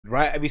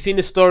right? Have you seen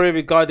the story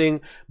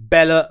regarding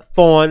Bella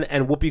Thorne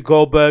and Whoopi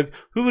Goldberg?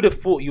 Who would have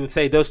thought you would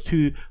say those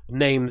two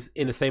names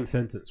in the same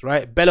sentence,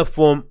 right? Bella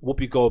Thorne,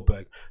 Whoopi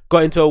Goldberg.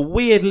 Got into a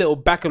weird little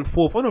back and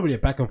forth. Well, not really a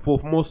back and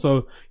forth, more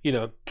so, you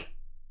know,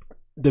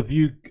 the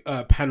View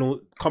panel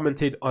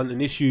commented on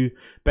an issue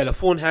Bella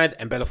Thorne had,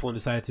 and Bella Thorne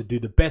decided to do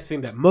the best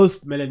thing that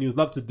most millennials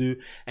love to do,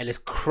 and it's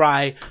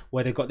cry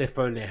where they got their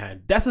phone in their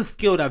hand. That's a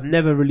skill that I've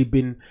never really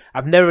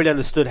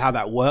understood how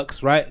that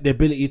works, right? The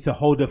ability to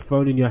hold a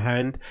phone in your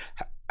hand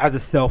as a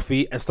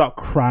selfie and start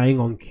crying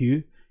on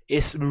cue.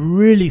 It's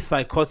really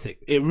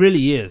psychotic. It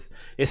really is.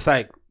 It's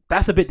like,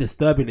 that's a bit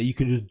disturbing that you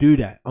can just do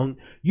that.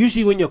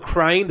 Usually when you're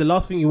crying, the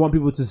last thing you want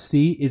people to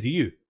see is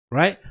you.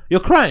 Right?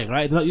 You're crying,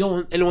 right? You don't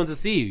want anyone to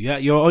see you. Yeah,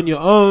 you're on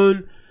your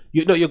own.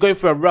 You're going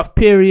through a rough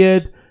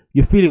period.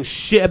 You're feeling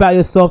shit about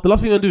yourself. The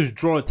last thing you're gonna do is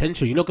draw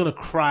attention. You're not gonna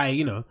cry,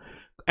 you know.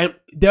 And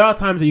there are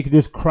times that you can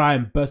just cry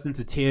and burst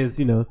into tears,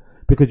 you know,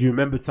 because you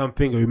remembered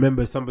something or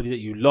remember somebody that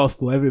you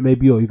lost, whatever it may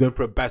be, or you're going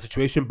through a bad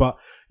situation. But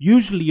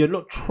usually you're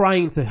not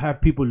trying to have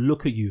people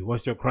look at you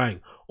whilst you're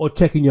crying or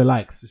checking your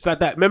likes. It's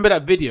like that. Remember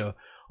that video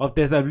of,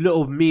 there's a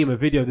little meme, a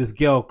video of this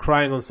girl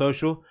crying on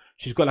social.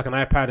 She's got like an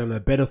iPad on her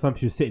bed or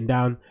something. She's sitting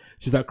down.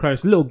 She's like crying.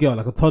 She's a little girl,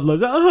 like a toddler,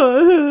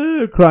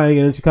 like, crying,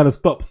 and then she kind of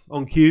stops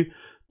on cue,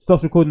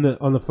 stops recording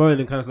it on the phone,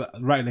 and kind of like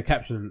writing a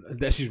caption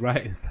that she's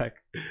writing. It's like,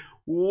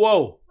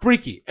 whoa,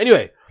 freaky.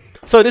 Anyway,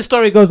 so this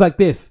story goes like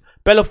this: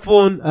 Bella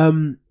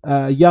Thorne,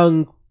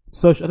 young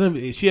social, I don't know,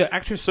 is she an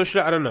actress,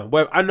 social? I don't know.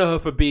 Well, I know her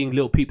for being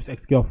Lil Peep's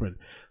ex-girlfriend.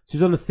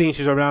 She's on the scene.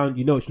 She's around.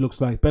 You know what she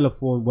looks like. Bella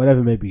Thorne, whatever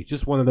it may be,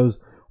 just one of those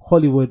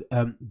Hollywood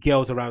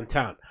girls around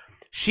town.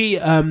 She's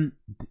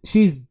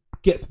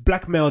gets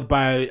blackmailed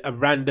by a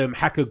random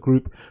hacker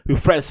group who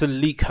threatens to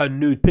leak her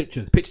nude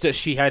pictures that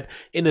she had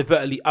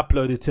inadvertently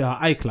uploaded to her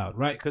iCloud,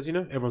 right? Because, you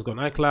know, everyone's got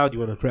an iCloud. You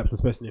want to free up some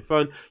space on your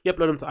phone, you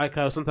upload them to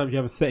iCloud. Sometimes you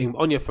have a setting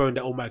on your phone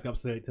that automatically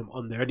uploads them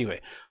on there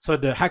anyway. So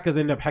the hackers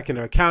end up hacking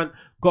her account,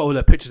 got all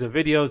her pictures and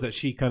videos that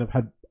she kind of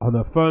had on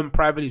her phone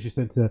privately. She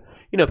sent to,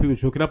 you know, people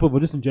she's hooking up with,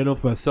 but just in general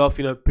for herself,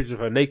 you know, pictures of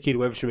her naked,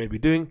 whatever she may be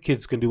doing.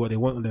 Kids can do what they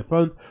want on their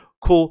phones.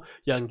 Cool,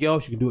 young girl,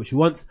 she can do what she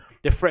wants.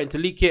 They're threatened to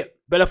leak it.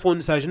 Bella Thorne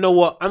decides, you know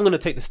what, I'm going to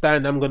take the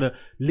stand. I'm going to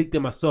leak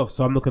them myself,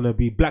 so I'm not going to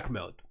be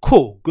blackmailed.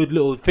 Cool, good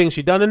little thing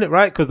she done in it,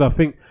 right? Because I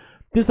think,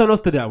 did someone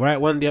else do that,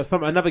 right?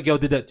 Another girl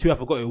did that too. I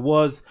forgot who it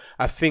was.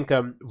 I think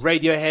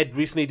Radiohead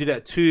recently did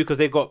that too, because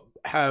they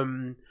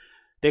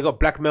got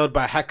blackmailed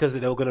by hackers that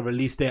they were going to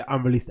release their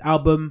unreleased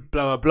album,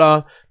 blah, blah,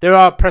 blah. There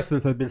are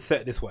precedents that have been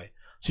set this way.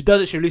 She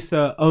does it, she released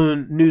her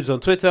own nudes on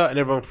Twitter, and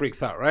everyone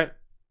freaks out, right?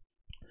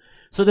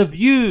 So the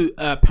View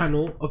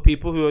panel of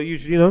people who are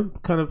usually, you know,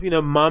 kind of, you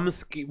know,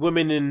 mums,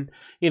 women in,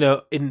 you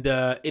know, in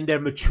their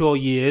mature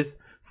years,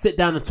 sit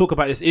down and talk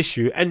about this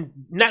issue. And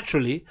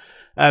naturally,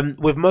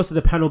 with most of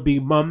the panel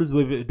being mums,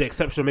 with the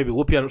exception of maybe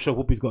Whoopi, I'm not sure if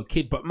Whoopi's got a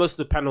kid, but most of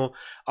the panel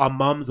are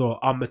mums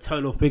or are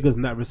maternal figures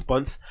in that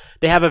response.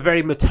 They have a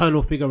very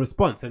maternal figure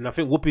response. And I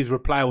think Whoopi's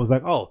reply was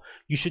like, oh,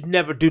 you should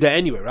never do that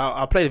anyway.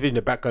 I'll play the video in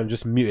the background,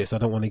 just mute it so I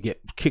don't want to get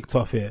kicked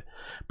off here.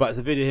 But it's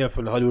a video here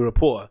from the Hollywood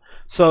Reporter.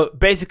 So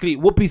basically,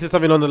 Whoopi said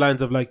something on the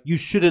lines of like, you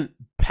should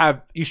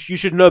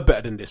know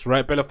better than this,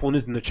 right? Bella Thorne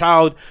isn't a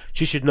child.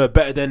 She should know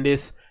better than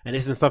this. And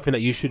this isn't something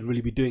that you should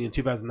really be doing in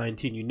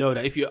 2019. You know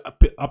that if you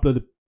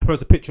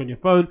post a picture on your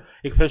phone,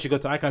 it can potentially go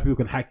to iCloud, people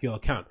can hack your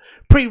account.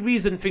 Pretty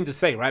reasoned thing to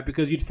say, right?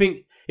 Because you'd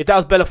think, if that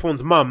was Bella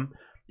Thorne's mum,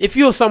 if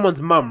you're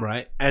someone's mum,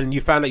 right, and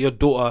you found that your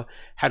daughter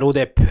had all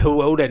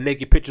their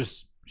naked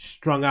pictures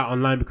strung out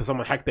online because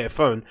someone hacked their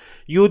phone,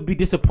 you would be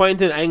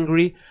disappointed and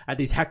angry at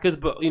these hackers,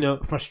 but, you know,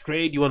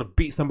 frustrated. You want to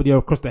beat somebody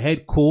across the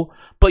head, cool.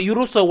 But you'd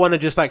also want to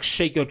just like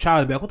shake your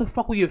child and be like, what the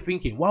fuck were you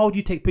thinking? Why would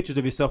you take pictures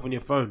of yourself on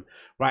your phone,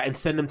 right, and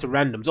send them to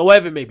randoms or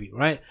whatever it may be,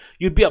 right?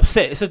 You'd be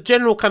upset. It's a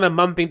general kind of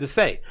mum thing to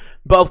say.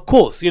 But of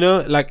course, you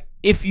know, like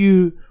if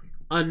you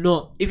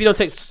don't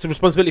take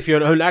responsibility for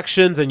your own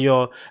actions and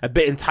you're a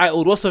bit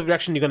entitled, what's the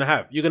reaction you're going to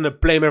have? You're going to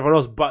blame everyone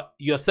else but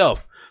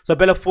yourself. So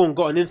Bella Thorne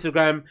got on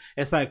Instagram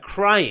and started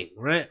crying,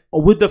 right?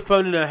 Or with the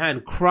phone in her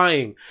hand,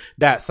 crying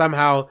that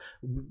somehow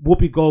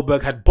Whoopi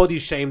Goldberg had body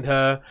shamed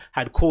her,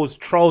 had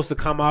caused trolls to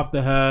come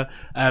after her,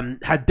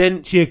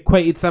 she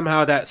equated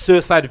somehow that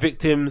suicide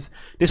victims,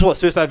 this is what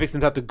suicide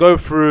victims have to go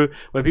through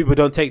when people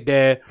don't take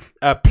their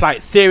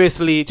plight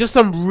seriously. Just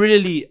some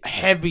really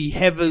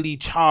heavily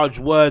charged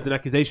words and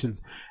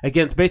accusations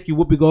against basically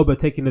Whoopi Goldberg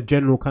taking a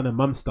general kind of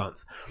mum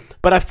stance.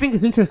 But I think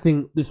it's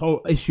interesting, this whole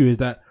issue is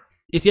that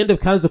it's the end of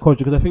cancel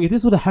culture, because I think if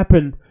this would have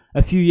happened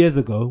a few years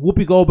ago,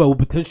 Whoopi Goldberg would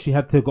potentially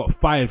have to have got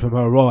fired from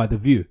her role at The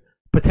View.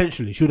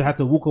 Potentially. She would have had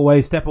to walk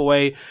away, step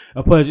away.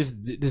 Apologies,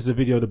 this is a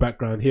video in the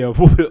background here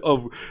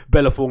of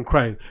Bella Thorne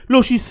crying.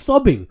 Look, she's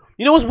sobbing.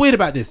 You know what's weird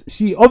about this?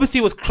 She obviously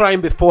was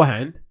crying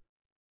beforehand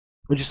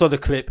when you saw the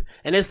clip,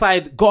 and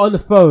then got on the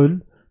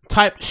phone,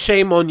 typed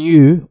shame on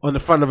you on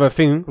the front of her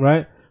thing,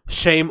 right?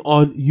 Shame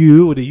on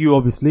you, with a U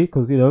obviously,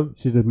 because, you know,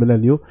 she's a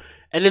millennial.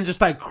 And then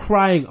just like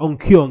crying on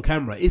cue on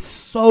camera. It's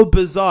so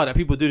bizarre that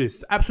people do this.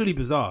 It's absolutely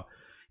bizarre.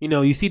 You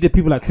know, you see the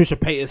people like Trisha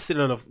Paytas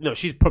sitting on a, you know,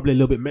 she's probably a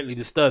little bit mentally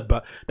disturbed,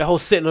 but the whole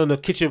sitting on the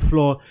kitchen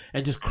floor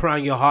and just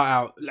crying your heart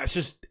out. That's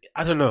just,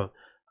 I don't know.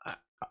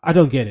 I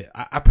don't get it.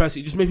 I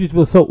personally, it just makes me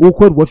feel so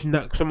awkward watching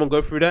that someone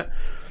go through that.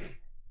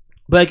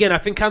 But again, I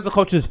think cancel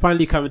culture is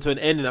finally coming to an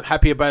end, and I'm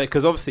happy about it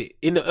because obviously,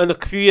 in a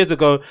few years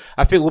ago,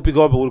 I think Whoopi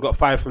Goldberg would have got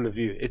fired from The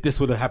View if this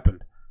would have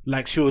happened.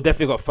 Like, she would have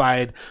definitely got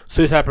fired.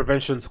 Suicide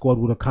Prevention Squad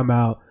would have come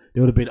out.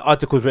 There would have been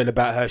articles written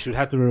about her. She would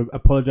have to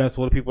apologize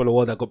to all the people in the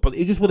world that got. But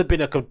it just would have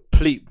been a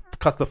complete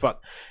clusterfuck.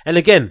 And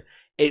again,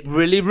 it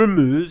really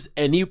removes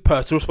any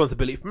personal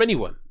responsibility from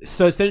anyone.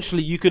 So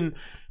essentially,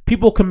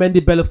 people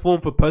commended Bella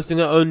Thorne for posting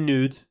her own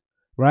nudes.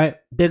 Right,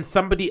 then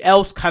somebody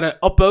else kind of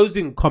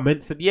opposing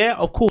comments said, yeah,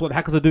 of course, what the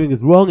hackers are doing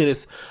is wrong and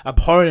it's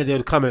abhorrent, and they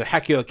would come and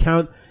hack your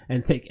account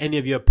and take any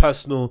of your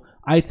personal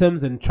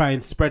items and try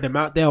and spread them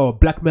out there or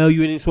blackmail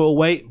you in any sort of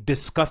way.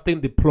 Disgusting,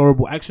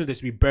 deplorable actions. They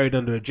should be buried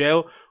under a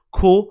jail.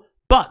 Cool.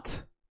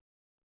 But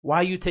why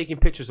are you taking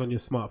pictures on your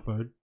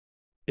smartphone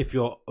if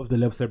you're of the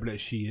level celebrity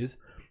she is?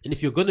 And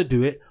if you're going to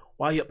do it,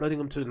 why are you uploading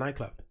them to the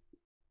iCloud?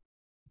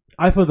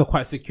 iPhones are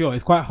quite secure.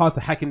 It's quite hard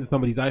to hack into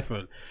somebody's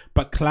iPhone.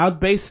 But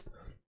cloud-based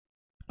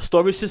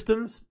storage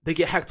systems, they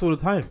get hacked all the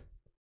time.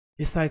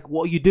 It's like,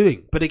 what are you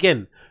doing? But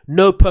again,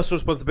 no personal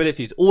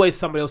responsibility. It's always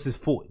somebody else's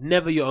fault,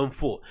 never your own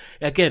fault.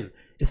 Again,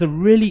 it's a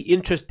really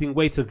interesting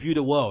way to view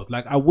the world.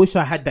 Like, I wish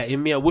I had that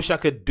in me. I wish I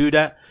could do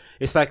that.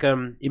 It's like,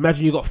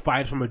 imagine you got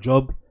fired from a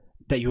job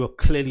that you were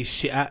clearly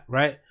shit at,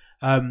 right?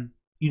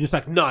 You just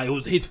like, nah, it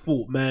was his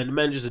fault, man. The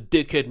manager's a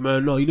dickhead,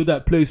 man. No, you know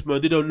that place,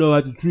 man. They don't know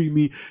how to treat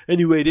me.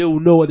 Anyway, they all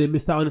know what they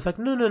missed out on. It's like,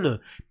 no.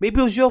 Maybe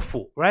it was your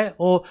fault, right?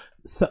 Or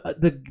so,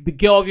 the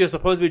girl of your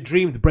supposedly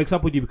dreams breaks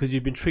up with you because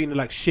you've been treating her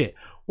like shit.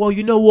 Well,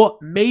 you know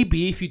what?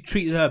 Maybe if you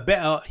treated her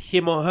better,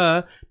 him or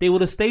her, they would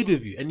have stayed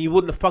with you and you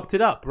wouldn't have fucked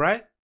it up,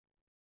 right?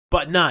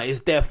 But nah,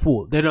 it's their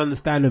fault. They don't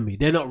understand me.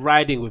 They're not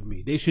riding with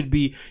me. They should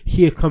be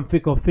here, come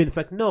thick or thin. It's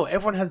like, no,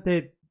 everyone has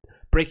their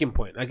breaking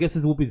point. I guess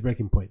it's Whoopi's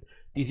breaking point.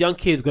 These young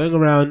kids going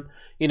around,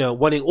 you know,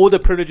 wanting all the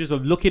privileges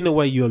of looking the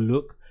way you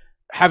look,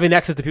 having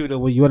access to people the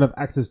way you want to have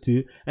access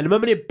to. And the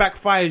moment it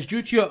backfires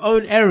due to your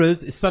own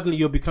errors, is suddenly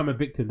you'll become a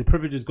victim. The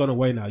privilege has gone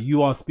away now.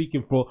 You are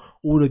speaking for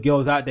all the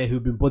girls out there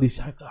who've been body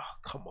shamed. Oh,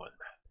 come on,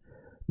 man.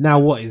 Now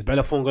what? Is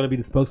Bella Thorne going to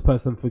be the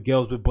spokesperson for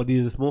girls with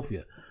body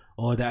dysmorphia?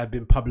 Or that have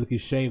been publicly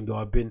shamed, or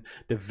have been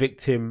the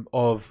victim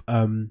of,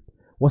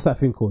 what's that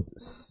thing called?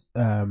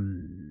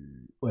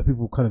 Where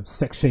people kind of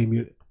sex shame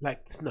you.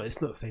 Like, it's not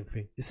the same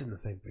thing. This isn't the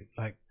same thing.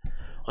 Like,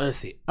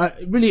 honestly,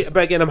 really,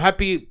 but again, I'm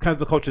happy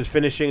cancel culture is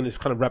finishing and it's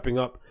kind of wrapping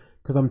up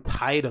because I'm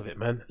tired of it,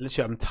 man.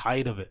 Literally, I'm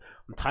tired of it.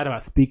 I'm tired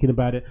about speaking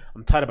about it.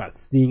 I'm tired about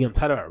seeing it. I'm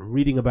tired about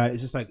reading about it.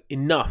 It's just like,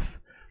 enough.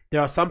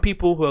 There are some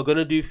people who are going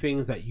to do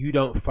things that you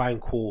don't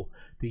find cool,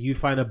 that you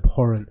find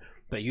abhorrent,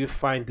 that you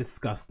find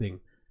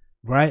disgusting,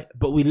 right?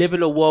 But we live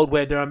in a world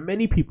where there are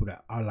many people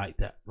that are like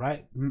that,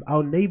 right?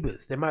 Our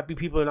neighbors, there might be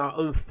people in our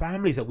own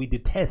families that we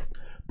detest,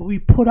 but we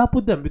put up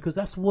with them because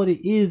that's what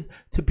it is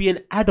to be an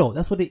adult.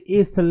 That's what it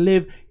is to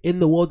live in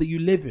the world that you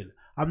live in.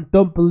 I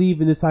don't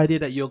believe in this idea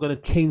that you're going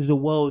to change the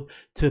world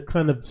to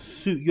kind of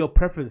suit your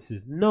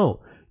preferences.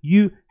 No,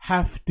 you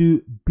have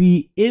to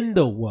be in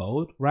the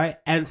world, right?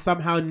 And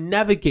somehow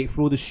navigate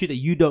through all the shit that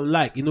you don't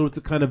like in order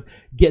to kind of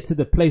get to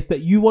the place that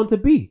you want to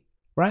be.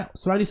 Right?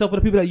 Surround yourself with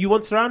the people that you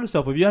want to surround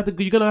yourself with. You're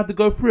going to have to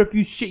go through a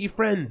few shitty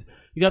friends.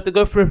 You have to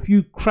go through a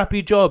few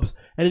crappy jobs.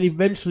 And then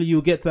eventually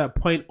you'll get to that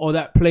point or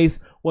that place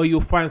where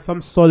you'll find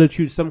some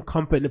solitude, some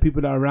comfort in the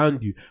people that are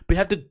around you. But you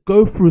have to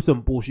go through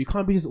some bullshit. You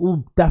can't be just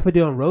all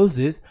daffodil and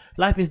roses.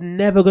 Life is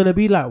never going to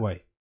be that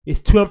way.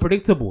 It's too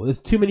unpredictable. There's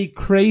too many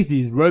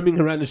crazies roaming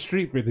around the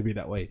street for it to be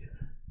that way.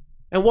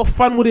 And what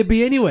fun would it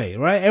be anyway,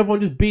 right?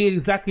 Everyone just being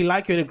exactly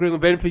like you and agreeing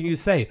with anything you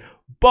say.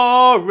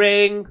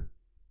 Boring.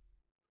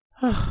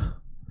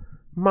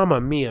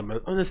 Mamma mia, man.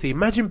 Honestly,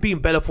 imagine being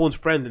Bella Thorne's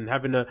friend and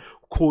having her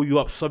call you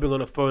up sobbing on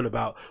the phone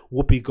about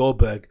Whoopi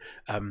Goldberg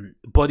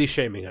body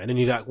shaming her. And then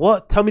you're like,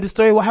 what? Tell me the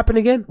story. What happened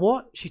again?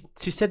 What?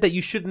 She said that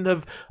you shouldn't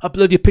have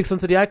uploaded your pics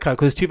onto the iCloud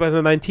because it's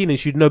 2019 and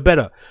she'd know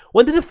better.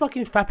 When did the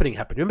fucking fappening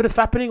happen? Remember the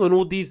fappening when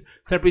all these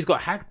celebrities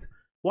got hacked?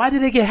 Why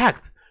did they get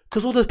hacked?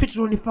 Because all those pictures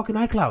were on your fucking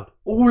iCloud.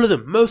 All of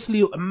them.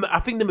 Mostly, I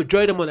think the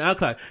majority of them on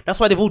iCloud. That's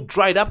why they've all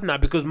dried up now,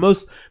 because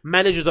most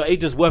managers or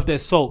agents worth their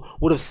salt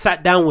would have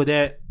sat down with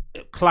their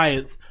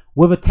clients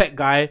with a tech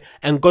guy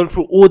and gone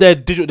through all their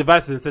digital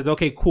devices and says,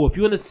 okay, cool, if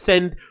you want to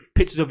send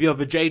pictures of your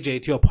vajayjay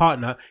to your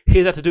partner,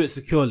 here's how to do it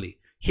securely.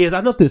 Here's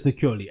how not to do it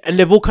securely. And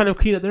they've all kind of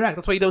cleaned up their act.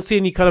 That's why you don't see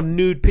any kind of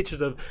nude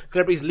pictures of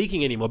celebrities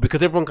leaking anymore,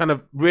 because everyone kind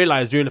of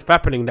realized during the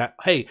fappening that,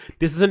 hey,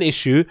 this is an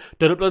issue,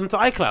 don't upload them to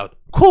iCloud.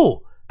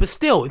 Cool. But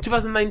still, in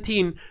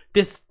 2019,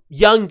 this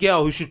young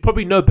girl who should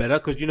probably know better,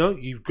 because, you know,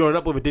 you've grown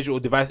up with a digital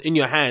device in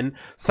your hand,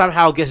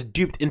 somehow gets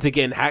duped into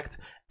getting hacked,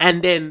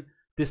 and then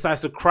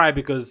decides to cry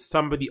because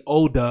somebody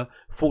older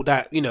thought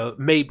that, you know,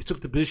 maybe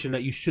took the position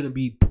that you shouldn't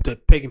be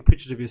taking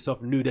pictures of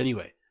yourself nude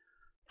anyway.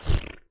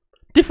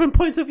 Different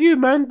points of view,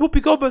 man.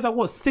 Whoopi Goldberg's like,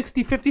 what,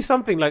 60, 50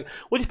 something? Like,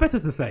 what do you expect her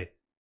to say?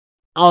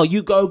 Oh,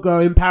 you go, girl,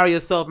 empower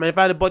yourself, man. If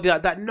I had a body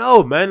like that,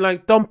 no, man.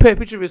 Like, don't put a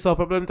picture of yourself,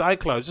 upload them to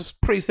iCloud. It's just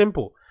pretty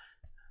simple.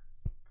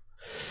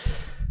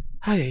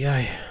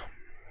 Anyway,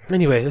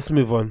 let's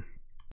move on.